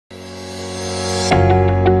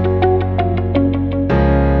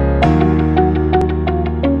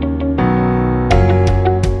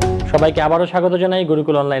সবাইকে আবারো স্বাগত জানাই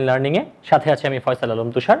গুরুকুল অনলাইন লার্নিং এ। সাথে আছে আমি ফয়সাল আলম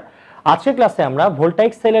তুষার। আজকের ক্লাসে আমরা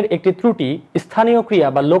ভোল্টাইক সেলের একটি ত্রুটি স্থানীয় ক্রিয়া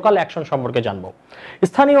বা লোকাল অ্যাকশন সম্পর্কে জানব।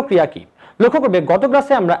 স্থানীয় ক্রিয়া কি? লক্ষ্য করবে গত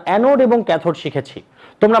ক্লাসে আমরা অ্যানোড এবং ক্যাথোড শিখেছি।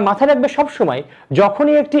 তোমরা মাথায় রাখবে সব সময়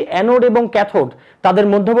যখনই একটি অ্যানোড এবং ক্যাথোড তাদের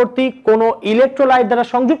মধ্যবর্তী কোনো ইলেকট্রোলাইট দ্বারা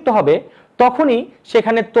সংযুক্ত হবে তখনই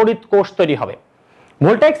সেখানে তড়িৎ কোষ তৈরি হবে।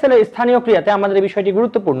 ভোল্টাইক সেলের স্থানীয় ক্রিয়াতে আমাদের এই বিষয়টি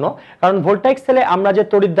গুরুত্বপূর্ণ, কারণ ভোল্টাইক সেলে আমরা যে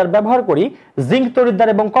তড়িৎদ্বার ব্যবহার করি জিঙ্ক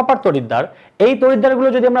তড়িৎদ্বার এবং কপার তড়িৎদ্বার, এই তড়িৎদ্বারগুলো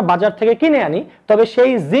যদি আমরা বাজার থেকে কিনে আনি তবে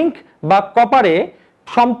সেই জিঙ্ক বা কপারে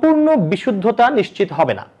সম্পূর্ণ বিশুদ্ধতা নিশ্চিত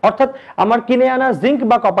হবে না। অর্থাৎ আমার কিনে আনা জিঙ্ক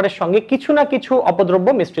বা কপারের সঙ্গে কিছু না কিছু অপদ্রব্য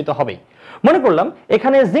মিশ্রিত হবেই। মনে করলাম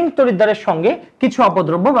এখানে জিঙ্ক তড়িৎদ্বারের সঙ্গে কিছু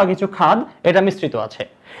অপদ্রব্য বা কিছু খাদ এটা মিশ্রিত আছে।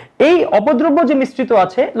 এই অপদ্রব্য যে মিশ্রিত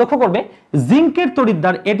আছে, লক্ষ্য করবে জিঙ্কের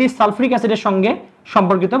তড়িৎদ্বার এটি সালফিউরিক অ্যাসিডের সঙ্গে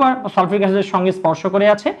সম্পর্কিত বা সালফিউরিক অ্যাসিডের সঙ্গে স্পর্শ করে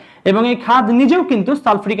আছে এবং এই খাদ নিজেও কিন্তু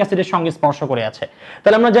সালফিউরিক অ্যাসিডের সঙ্গে স্পর্শ করে আছে।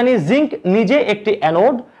 তাহলে আমরা জানি জিঙ্ক নিজে একটি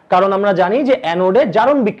অ্যানোড, কারণ আমরা জানি যে অ্যানোডে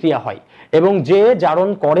জারণ বিক্রিয়া হয় এবং যে জারণ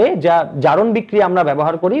করে, যা জারণ বিক্রিয়া আমরা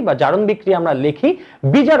ব্যবহার করি বা জারণ বিক্রিয়া আমরা লিখি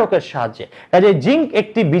বিজারকের সাহায্যে। কাজে জিঙ্ক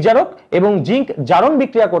একটি বিজারক এবং জিঙ্ক জারণ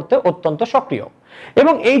বিক্রিয়া করতে অত্যন্ত সক্রিয়।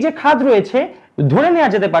 এবং এই যে খাদ রয়েছে, ধরে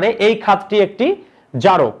নেওয়া যেতে পারে এই খাদটি একটি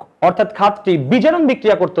জারক, অর্থাৎ খাদটি বিজারণ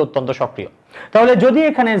বিক্রিয়া করতে অত্যন্ত সক্রিয়। তাহলে যদি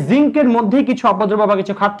এখানে জিঙ্কের মধ্যে কিছু অপদ্রব্য বা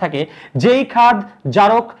কিছু খাদ থাকে, যেই খাদ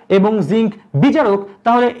জারক এবং জিঙ্ক বিজারক,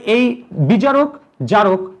 তাহলে এই বিজারক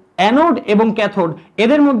জারক অ্যানোড এবং ক্যাথোড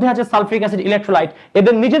এদের মধ্যে আছে সালফিউরিক অ্যাসিড ইলেকট্রোলাইট,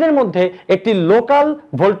 এদের নিজেদের মধ্যে একটি লোকাল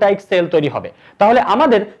ভোল্টাইক সেল তৈরি হবে। তাহলে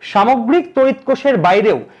আমাদের সামগ্রিক তড়িৎ কোষের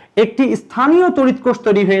বাইরেও একটি স্থানীয় তড়িৎ কোষ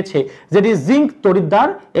তৈরি হয়েছে, যেটি জিঙ্ক তড়িৎদ্বার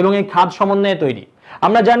এবং এই খাদ সমন্বয়ে তৈরি।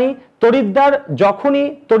 আমরা জানি তড়িৎদ্বার যখনই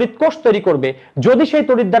তড়িৎ কোষ তৈরি করবে, যদি সেই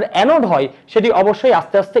তড়িৎদ্বার অ্যানোড হয় সেটি অবশ্যই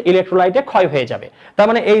আস্তে আস্তে ইলেকট্রোলাইটে ক্ষয় হয়ে যাবে। তার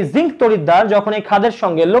মানে এই জিঙ্ক তড়িৎদ্বার যখন এই খাদের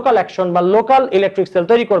সঙ্গে লোকাল অ্যাকশন বা লোকাল ইলেকট্রিক সেল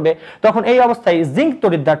তৈরি করবে, তখন এই অবস্থায় জিঙ্ক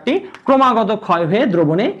তড়িৎদ্বারটি ক্রমাগত ক্ষয় হয়ে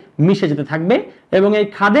দ্রবণে মিশে যেতে থাকবে এবং এই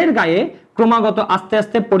খাদের গায়ে ক্রমাগত আস্তে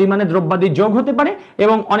আস্তে পরিমাণে দ্রব্যাদি যোগ হতে পারে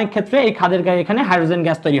এবং অনেক ক্ষেত্রে এই খাদের গায়ে এখানে হাইড্রোজেন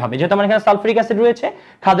গ্যাস তৈরি হবে। যেহেতু আমার এখানে সালফিউরিক অ্যাসিড রয়েছে,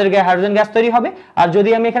 খাদের গায়ে হাইড্রোজেন গ্যাস তৈরি হবে। আর যদি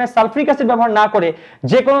আমি এখানে সালফিউরিক অ্যাসিড ব্যবহার না করে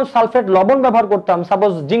যে কোনো সালফেট লবণ ব্যবহার করতাম,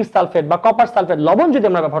 সাপোজ জিঙ্ক সালফেট বা কপার সালফেট লবণ যদি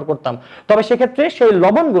আমরা ব্যবহার করতাম, তবে সেক্ষেত্রে সেই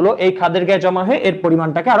লবণগুলো এই খাদের গায়ে জমা হয়ে এর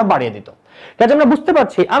পরিমাণটাকে আরো বাড়িয়ে দিত। কাজে আমরা বুঝতে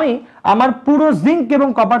পারছি আমি আমার পুরো জিঙ্ক এবং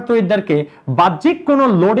কপার তড়িৎদ্বারকে বাহ্যিক কোনো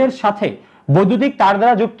লোডের সাথে বৈদ্যুতিক তার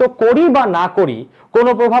দ্বারা যুক্ত করি বা না করি,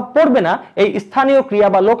 কোনো প্রভাব পড়বে না এই স্থানীয় ক্রিয়া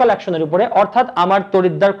বা লোকাল অ্যাকশনের উপরে। অর্থাৎ আমার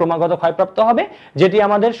তড়িৎদ্বার ক্রমাগত ক্ষয়প্রাপ্ত হবে, যেটি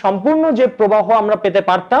আমাদের সম্পূর্ণ যে প্রবাহ আমরা পেতে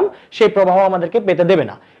পারতাম সেই প্রবাহ আমাদেরকে পেতে দেবে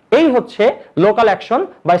না। এই হচ্ছে লোকাল অ্যাকশন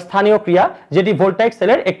বা স্থানীয় ক্রিয়া, যেটি ভোল্টাইক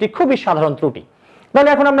সেলের একটি খুবই সাধারণ ত্রুটি। তাহলে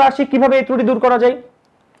এখন আমরা আসি কিভাবে এই ত্রুটি দূর করা যায়।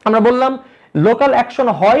 আমরা বললাম লোকাল অ্যাকশন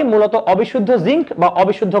হয় মূলত অবিশুদ্ধ জিঙ্ক বা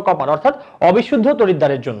অবিশুদ্ধ কপার, অর্থাৎ অবিশুদ্ধ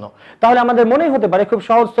তড়িৎদ্বারের জন্য। তাহলে আমাদের মনেই হতে পারে খুব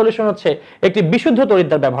সহজ সলিউশন হচ্ছে একটি বিশুদ্ধ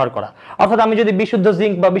তড়িৎদ্বার ব্যবহার করা। অর্থাৎ আমি যদি বিশুদ্ধ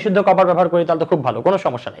জিঙ্ক বা বিশুদ্ধ কপার ব্যবহার করি তাহলে তো খুব ভালো, কোনো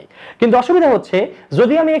সমস্যা নেই। কিন্তু অসুবিধা হচ্ছে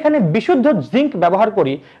যদি আমি এখানে বিশুদ্ধ জিঙ্ক ব্যবহার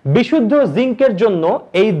করি, বিশুদ্ধ জিঙ্কের জন্য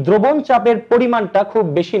এই দ্রবণ চাপের পরিমাণটা খুব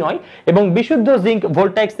বেশি নয় এবং বিশুদ্ধ জিঙ্ক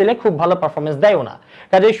ভোল্টাইক সেলে খুব ভালো পারফরমেন্স দেয়ও না।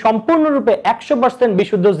 কাজে সম্পূর্ণরূপে 100%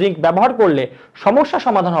 বিশুদ্ধ জিঙ্ক ব্যবহার করলে সমস্যা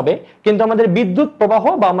সমাধান হবে, কিন্তু আমাদের বিদ্যুৎ প্রবাহ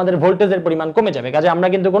বা আমাদের ভোল্টেজের পরিমাণ কমে যাবে। কাজে আমরা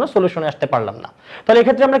কিন্তু কোনো সলিউশনে আসতে পারলাম না। তাহলে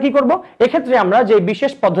এক্ষেত্রে আমরা কি করব? এক্ষেত্রে আমরা যে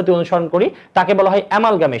বিশেষ পদ্ধতি অনুসরণ করি তাকে বলা হয়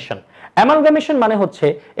অ্যামালগামেশন। অ্যামালগামেশন মানে হচ্ছে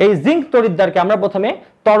এই জিঙ্ক তড়িৎদ্বারকে আমরা প্রথমে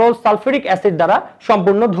তরল সালফিউরিক অ্যাসিড দ্বারা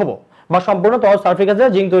সম্পূর্ণ ধোবো বা সম্পূর্ণ তরল সালফিউরিক অ্যাসিড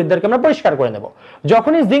দ্বারা জিঙ্ক তড়িৎদ্বারকে আমরা পরিষ্কার করে নেব।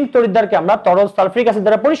 যখনই জিঙ্ক তড়িৎদ্বারকে আমরা তরল সালফিউরিক অ্যাসিড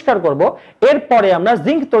দ্বারা পরিষ্কার করব, এরপরে আমরা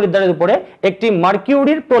জিঙ্ক তড়িৎদ্বারের উপরে একটি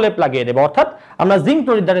মার্কিউরির প্রলেপ লাগিয়ে দেব। অর্থাৎ আমরা জিঙ্ক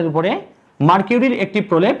তড়িৎদ্বারের উপরে মার্কিউরির একটি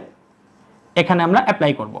প্রলেপ এখানে আমরা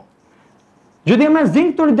অ্যাপ্লাই করব। যদি আমরা জিঙ্ক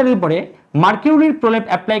তড়িৎদ্বারের উপরে মার্কিউরির প্রলেপ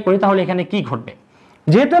অ্যাপ্লাই করি তাহলে এখানে কি ঘটবে?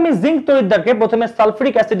 যেহেতু আমি জিঙ্ক তড়িৎদ্বারকে প্রথমে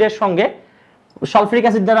সালফিউরিক অ্যাসিডের সঙ্গে সালফিউরিক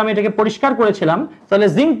অ্যাসিড দ্বারা আমি এটাকে পরিষ্কার করেছিলাম, তাহলে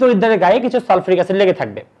জিঙ্ক তড়িৎদ্বারের গায়ে কিছু সালফিউরিক অ্যাসিড লেগে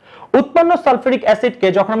থাকবে। উৎপন্ন সালফিউরিক অ্যাসিডকে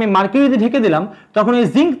যখন আমি মার্কিউরি দিয়ে ঢেকে দিলাম, তখন এই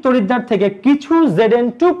জিঙ্ক তড়িৎদ্বার থেকে কিছু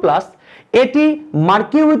Zn2+ এটি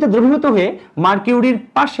মার্কিউরিতে দ্রবীভূত হয়ে মার্কিউরির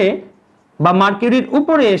পাশে বা মার্কিউরির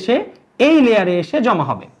উপরে এসে এই লেয়ারে এসে জমা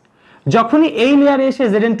হবে। যখনই এই লেয়ারে এসে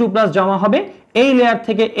Zn2+ জমা হবে, এই লেয়ার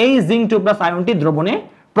থেকে এই জিঙ্ক 2+ আয়নটি দ্রবণে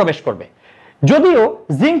প্রবেশ করবে যদিও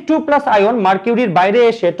জিঙ্ক 2+ আয়ন মার্কিউরির বাইরে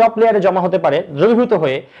এসে টপ লেয়ারে জমা হতে পারে দ্রবীভূত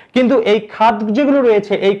হয়ে, কিন্তু এই খাদ যেগুলো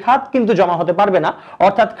রয়েছে এই খাদ কিন্তু জমা হতে পারবে না,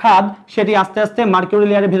 অর্থাৎ খাদ সেটি আস্তে আস্তে মার্কিউরি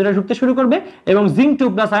লেয়ারের ভিতরে ঢুকতে শুরু করবে এবং জিঙ্ক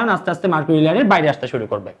 2+ আয়ন আস্তে আস্তে মার্কিউরি লেয়ারের বাইরে আসতে শুরু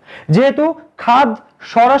করবে। যেহেতু খাদ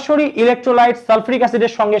সরাসরি ইলেকট্রোলাইট সালফিউরিক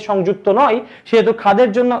অ্যাসিডের সঙ্গে সংযুক্ত নয়, সেহেতু খাদের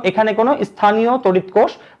জন্য এখানে কোনো স্থানীয় তড়িৎ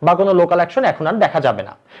কোষ বা কোনো লোকাল অ্যাকশন এখন আর দেখা যাবে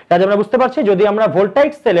না। কাজে আমরা বুঝতে পারছি যদি আমরা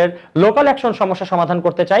ভোল্টাইক সেলের লোকাল অ্যাকশন সমস্যা সমাধান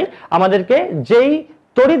করতে চাই, আমাদেরকে যেই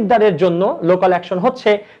তড়িৎদ্বারের জন্য লোকাল অ্যাকশন হচ্ছে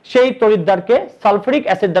সেই তড়িৎদ্বারকে সালফিউরিক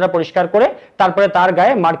অ্যাসিড দ্বারা পরিষ্কার করে তারপরে তার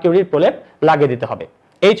গায়ে মার্কিউরির প্রলেপ লাগিয়ে দিতে হবে।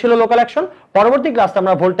 এই ছিল লোকাল অ্যাকশন। পরবর্তী ক্লাসে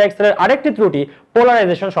আমরা ভোল্টাইক সেলের আরেকটি ত্রুটি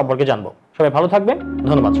পোলারাইজেশন সম্পর্কে জানবো। সবাই ভালো থাকবেন,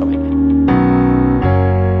 ধন্যবাদ সবাইকে।